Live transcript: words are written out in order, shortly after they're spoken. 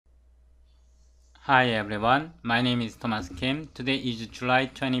Hi everyone, my name is Thomas Kim. Today is July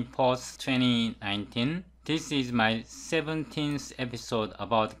 24th, 2019. This is my 17th episode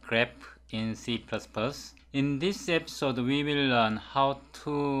about graph in C++. In this episode, we will learn how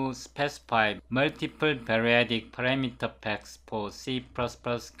to specify multiple variadic parameter packs for C++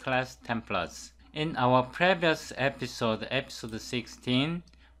 class templates. In our previous episode, episode 16,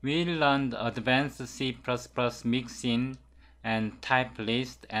 we learned advanced C++ mixin and type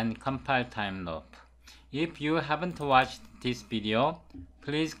list and compile time loop. If you haven't watched this video,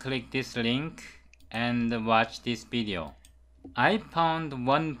 please click this link and watch this video. I found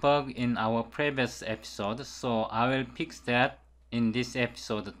one bug in our previous episode, so I will fix that in this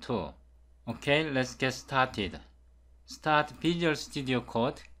episode too. Okay, let's get started. Start Visual Studio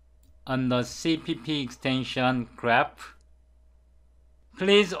Code. On the CPP extension graph,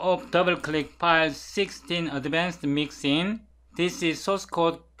 please double-click file 16 Advanced Mixin. This is source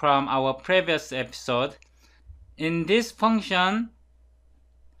code from our previous episode. In this function,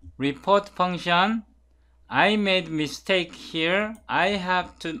 report function, I made mistake here. I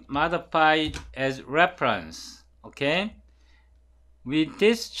have to modify it as reference. Okay? With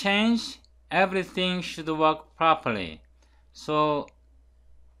this change, everything should work properly. So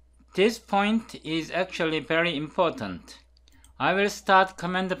this point is actually very important. I will start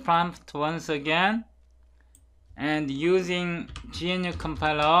command prompt once again and using GNU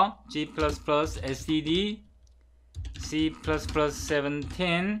compiler G++ std C++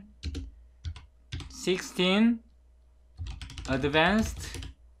 17 16 advanced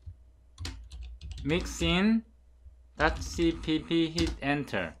mixin.cpp, hit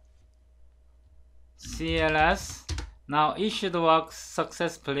enter. CLS. Now it should work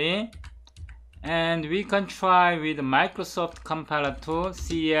successfully, and we can try with Microsoft compiler tool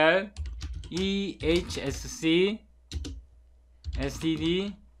CL EHSC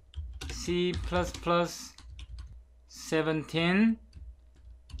std C++ 17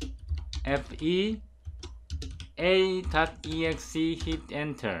 fe a.exe, hit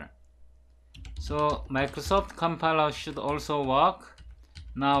enter. So Microsoft compiler should also work.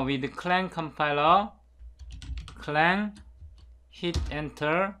 Now with Clang compiler, Clang, hit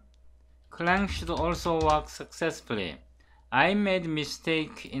enter. Clang should also work successfully. I made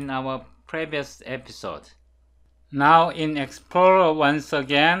mistake in our previous episode. Now in Explorer once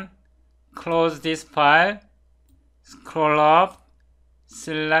again, close this file, scroll up,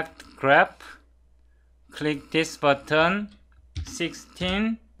 select graph, click this button,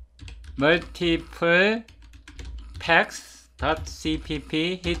 16 multiple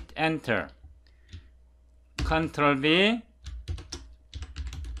packs.cpp, hit enter. Ctrl V,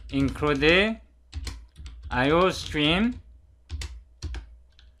 include IO stream,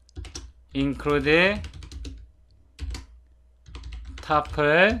 include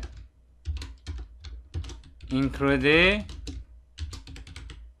tuple, include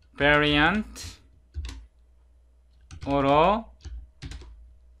variant, auto,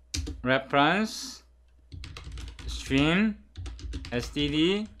 reference, stream,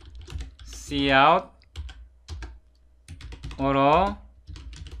 std, cout, auto,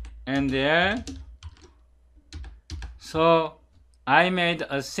 and there. So I made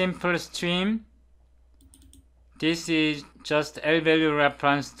a simple stream. This is just L-value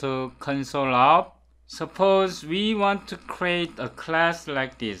reference to console out. Suppose we want to create a class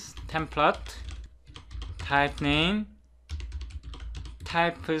like this, template, type name,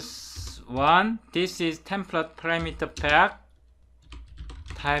 types 1, this is template parameter pack,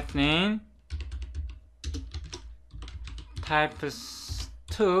 type name, types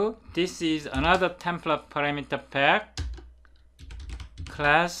 2, this is another template parameter pack,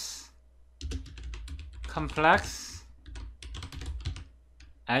 class complex,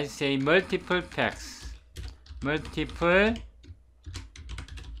 I say multiple packs,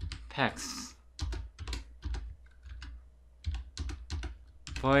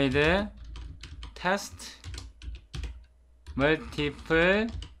 void test multiple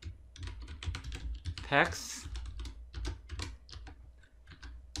packs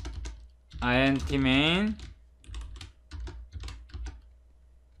int main.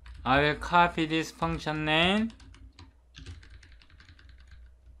 I will copy this function name.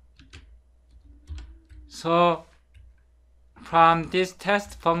 So from this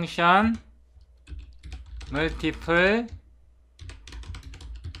test function, multiple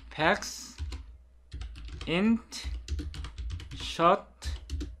packs int short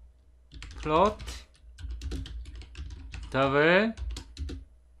float double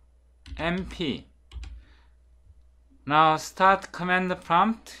mp. Now start command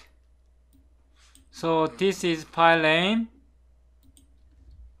prompt. So this is file name.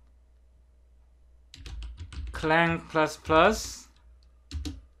 clang++,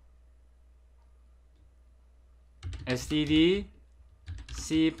 std,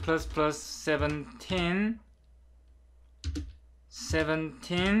 C++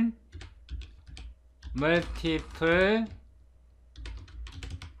 17 multiple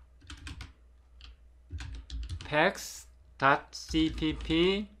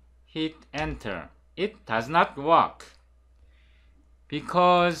packs.cpp, hit enter. It does not work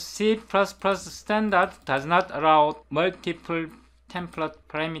because C++ standard does not allow multiple template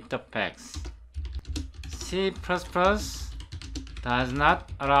parameter packs. C++ does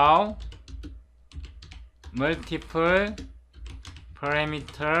not allow multiple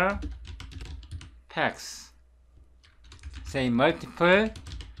parameter packs. Say multiple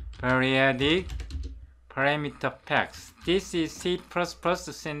variadic parameter packs. This is C++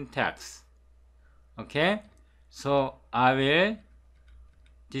 syntax. Okay, so I will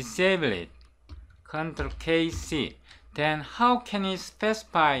disable it. Ctrl K C. Then how can we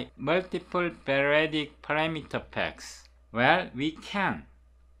specify multiple variadic parameter packs? Well, we can.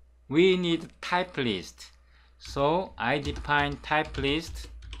 We need type list. So I define type list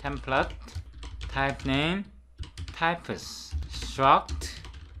template, type name, types, struct,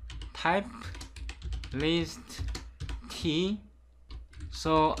 type list t.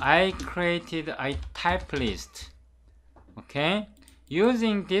 So I created a type list. Okay.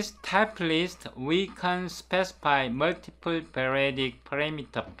 Using this type list, we can specify multiple variadic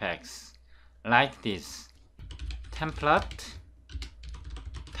parameter packs like this. Template,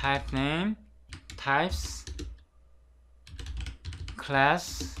 type name, types,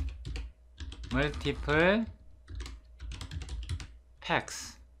 class, multiple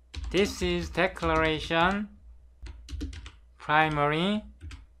packs. This is declaration, primary,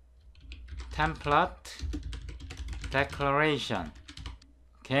 template, declaration.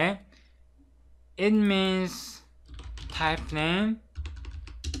 Okay, it means type name,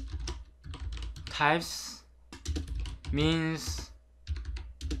 types means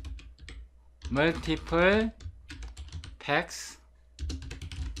multiple packs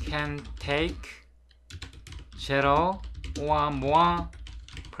can take 0 or more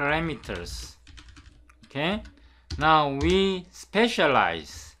parameters. Okay, now we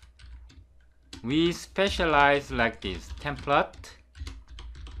specialize like this. Template,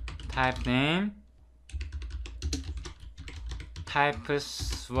 type name,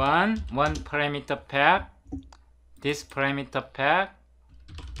 types 1 parameter pack, this parameter pack,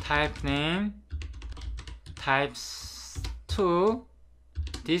 type name, types 2,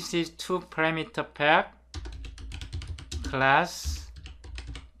 this is 2 parameter pack, class,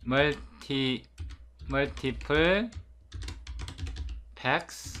 multiple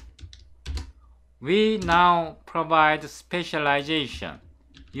packs. We now provide specialization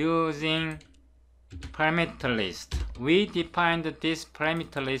using parameter list. We defined this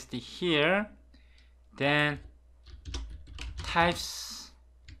parameter list here. Then types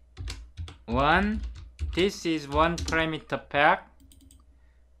 1, this is 1 parameter pack,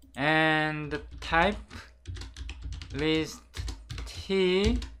 and type list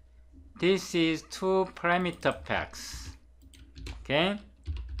t, this is 2 parameter packs. Okay,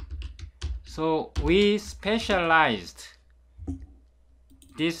 so we specialized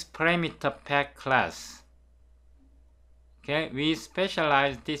this parameter pack class. Okay, we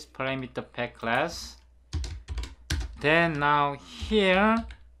specialize this parameter pack class. Then now here,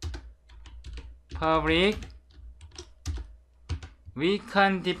 public, we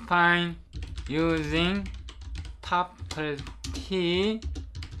can define using tuple t,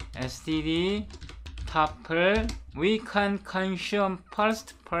 std, tuple. We can consume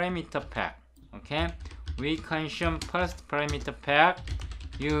first parameter pack. Okay, we consume first parameter pack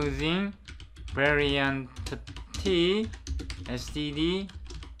using variant t, std,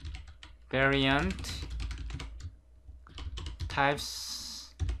 variant,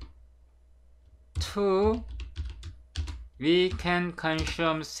 types 2, we can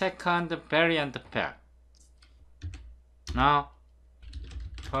consume second variant pack. Now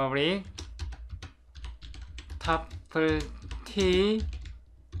public tuple t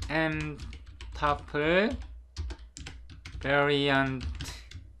and tuple variant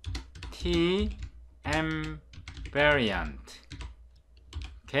t and variant.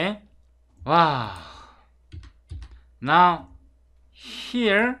 Okay, wow. Now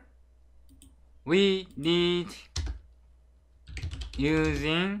here we need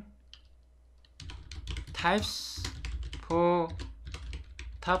using types for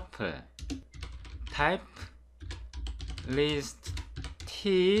tuple, type list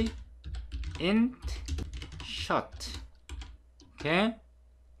t int short. Okay,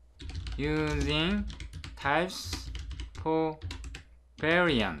 using types for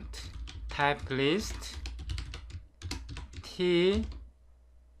variant type list t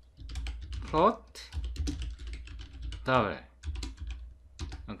float double.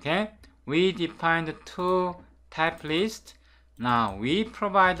 Okay, we defined two type list. Now we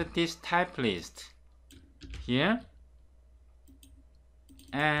provide this type list here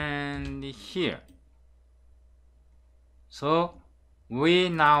and here. So we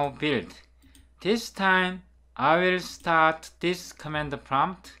now build. This time I will start this command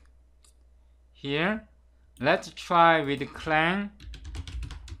prompt here. Let's try with clang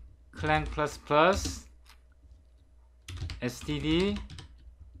std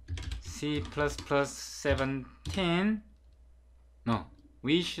C++17. No,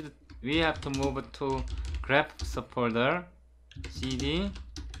 we have to move to graph subfolder. cd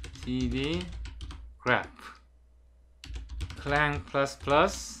graph clang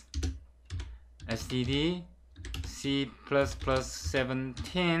std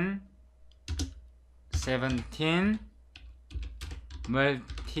C++17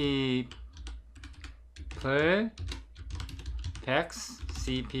 multiple packs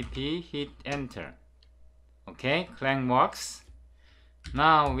cpp, hit enter. Okay, clang works.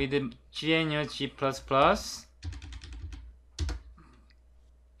 Now with the GNU G++,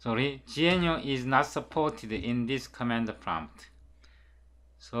 sorry, GNU is not supported in this command prompt.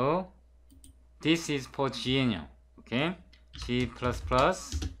 So this is for GNU. Okay, G++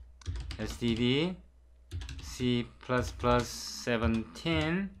 std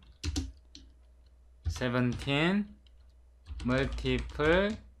C++17 multiple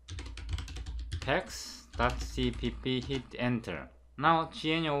packs.cpp, hit enter. Now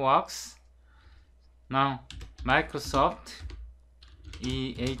GNU works. Now Microsoft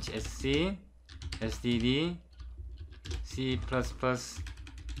EHSC std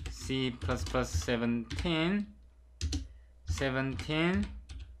C++17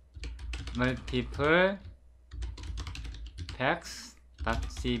 multiple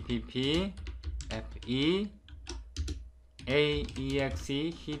packs.cpp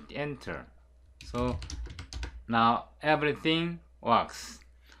FEAEXE, hit enter. So now everything works.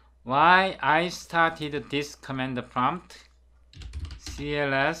 Why I started this command prompt?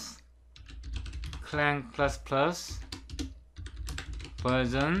 CLS clang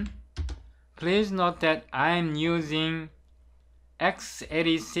version. Please note that I am using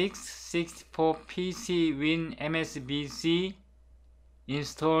x86 64 PC Win MSBC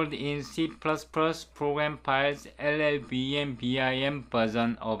installed in C++ program files LLVM BIM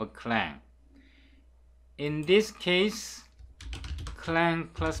version of Clang. In this case, Clang++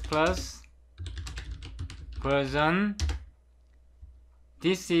 version,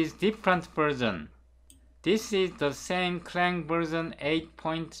 this is different version. This is the same Clang version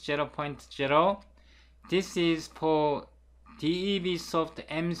 8.0.0. This is for DEVSoft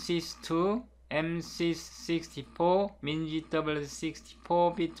MSys2, MSys64, MinGW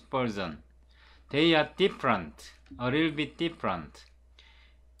 64-bit version. They are different, a little bit different.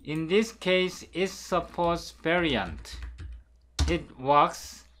 In this case, it supports variant. It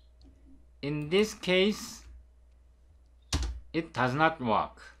works. In this case, it does not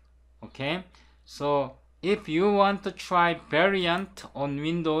work. Okay? So, if you want to try variant on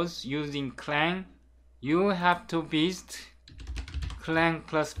Windows using Clang, you have to visit Clang++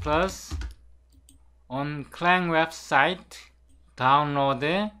 on Clang website,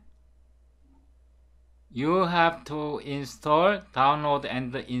 download. You have to download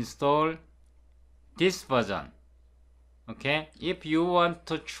and install this version. Okay, if you want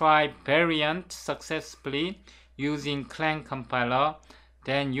to try variant successfully using Clang compiler,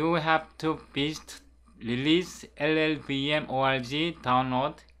 then you have to visit release llvm.org,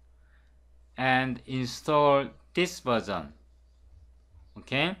 download and install this version.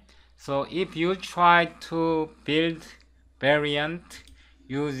 Okay, so if you try to build variant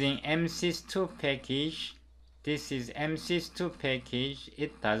using MSys2 package, this is MSys2 package,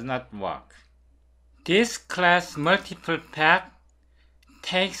 it does not work. This class multiple pack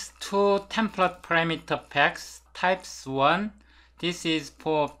takes two template parameter packs, types 1, this is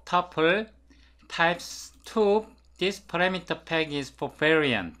for tuple, types 2, this parameter pack is for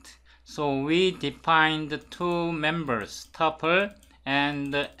variant. So we defined two members, tuple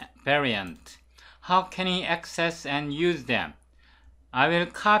and variant. How can we access and use them? I will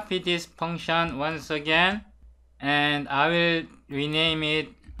copy this function once again and I will rename it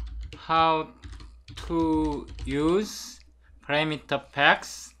how to use parameter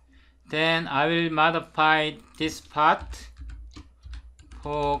packs. Then I will modify this part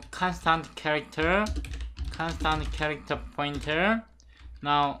for constant character pointer.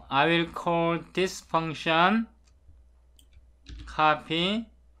 Now I will call this function copy,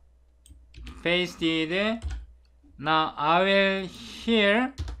 paste it. Now I will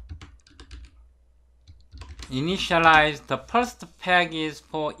here initialize the first peg is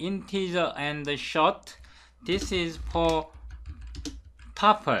for integer and short. This is for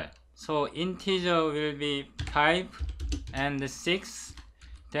tuple. So integer will be 5 and 6.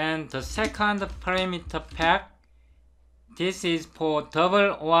 Then the second parameter peg, this is for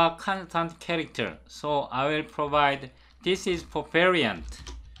double or constant character. So I will provide, this is for variant,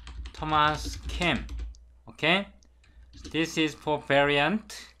 Thomas Kim. Okay, this is for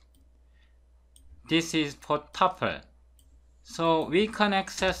variant. This is for tuple. So we can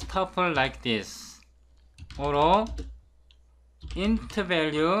access tuple like this. Or int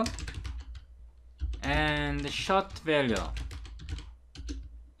value and short value.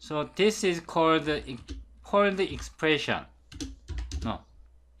 So this is called expression. No.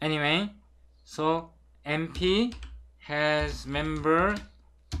 Anyway, so MP has member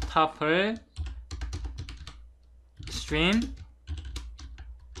tuple string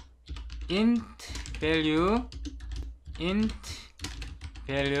int value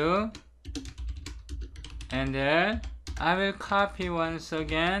and then I will copy once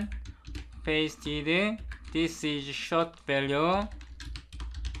again, paste it. This is short value,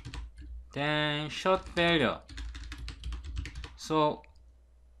 then short value. So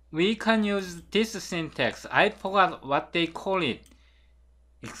we can use this syntax. I forgot what they call it.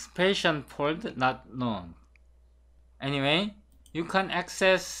 Expression fold, not known. Anyway, you can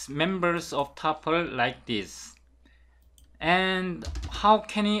access members of tuple like this. And how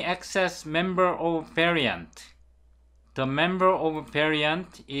can you access member of variant? The member of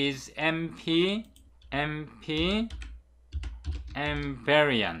variant is MP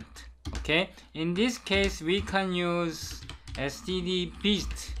variant. Okay, in this case we can use std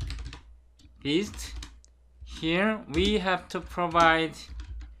beast. Here we have to provide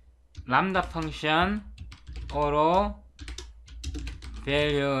lambda function or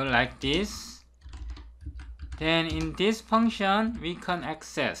value like this. Then in this function we can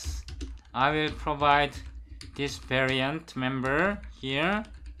access. I will provide this variant member here,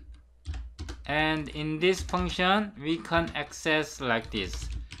 and in this function we can access like this,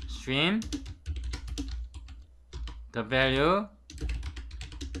 stream the value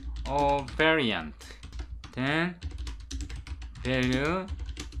of variant, then value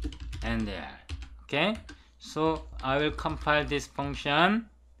and there. Okay, so I will compile this function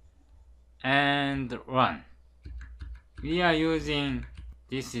and run. We are using,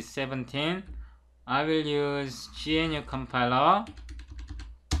 this is 17. I will use GNU compiler,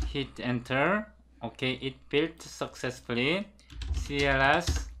 hit enter. Okay, it built successfully.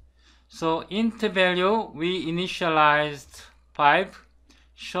 CLS. So int value we initialized 5,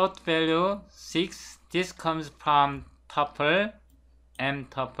 short value 6. This comes from tuple, m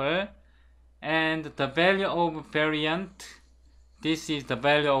tuple, and the value of variant, this is the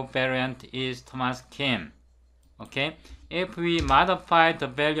value of variant is Thomas Kim. Okay, if we modify the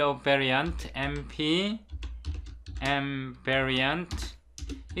value of variant MP variant,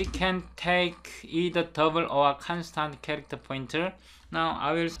 it can take either double or constant character pointer. Now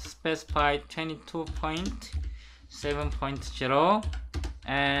I will specify 22.7.0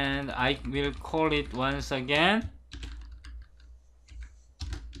 and I will call it once again,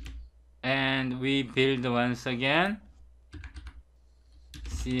 and we build once again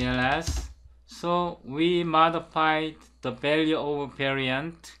CLS. So we modified the value of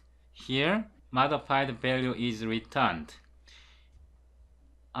variant here. Modified value is returned.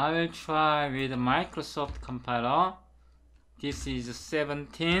 I will try with Microsoft compiler. This is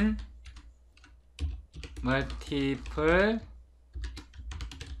 17 multiple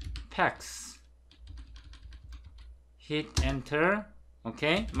packs. Hit enter.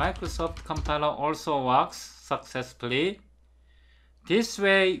 Okay, Microsoft compiler also works successfully. This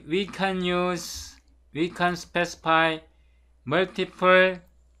way we can specify multiple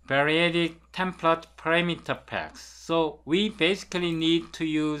variadic template parameter packs. So we basically need to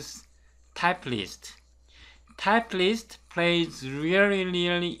use type list. Type list plays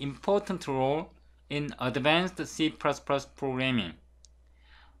really important role in advanced C++ programming.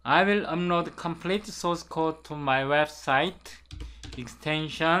 I will upload complete source code to my website,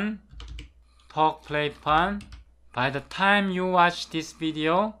 extension Talk Play Fun. By the time you watch this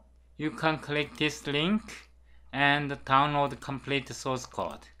video, you can click this link and download complete source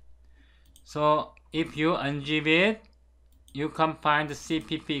code. So if you unzip it, you can find the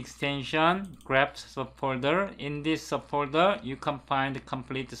CPP extension grep subfolder. In this subfolder, you can find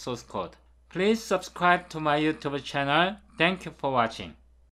complete source code. Please subscribe to my YouTube channel. Thank you for watching.